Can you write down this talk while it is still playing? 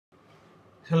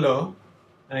Hello,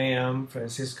 I am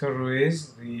Francisco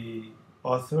Ruiz, the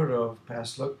author of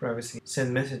PassLok Privacy.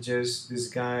 Send messages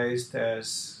disguised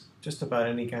as just about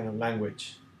any kind of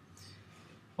language.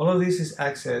 All of this is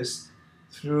accessed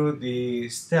through the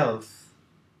stealth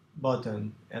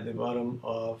button at the bottom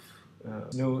of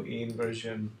GNU in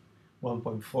version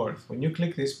 1.4. When you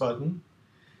click this button,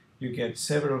 you get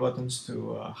several buttons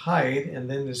to hide, and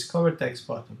then there's cover text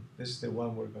button. This is the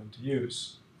one we're going to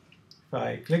use. If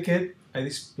I click it, I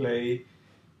display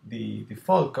the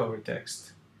default cover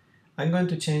text. I'm going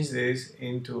to change this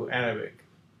into Arabic.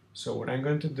 So what I'm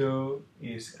going to do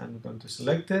is I'm going to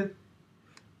select it,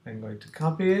 I'm going to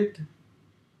copy it,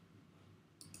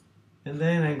 and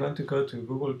then I'm going to go to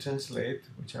Google Translate,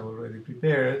 which I've already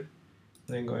prepared,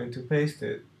 and I'm going to paste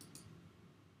it,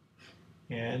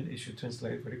 and it should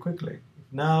translate very quickly.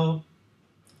 Now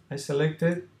I select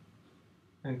it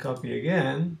and copy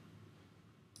again,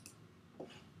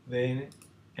 then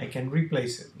I can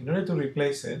replace it. In order to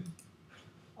replace it,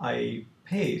 I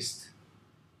paste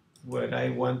what I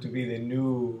want to be the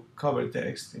new cover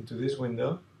text into this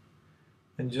window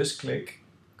and just click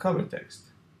cover text.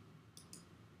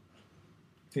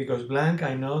 If it goes blank,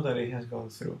 I know that it has gone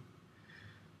through.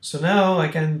 So now I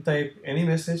can type any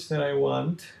message that I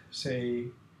want, say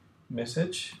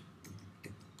message,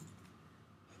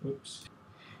 oops,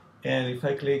 and if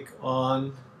I click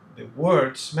on the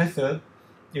words method,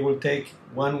 it will take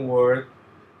one word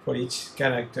for each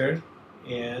character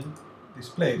and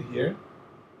display it here.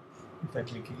 If I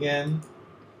click again,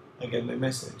 I get my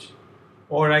message.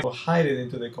 Or I will hide it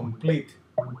into the complete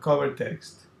cover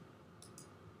text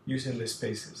using the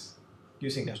spaces,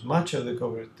 using as much of the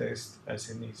cover text as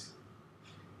it needs.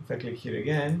 If I click here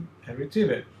again, I retrieve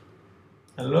it.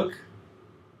 And look,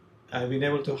 I've been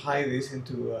able to hide this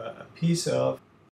into a piece of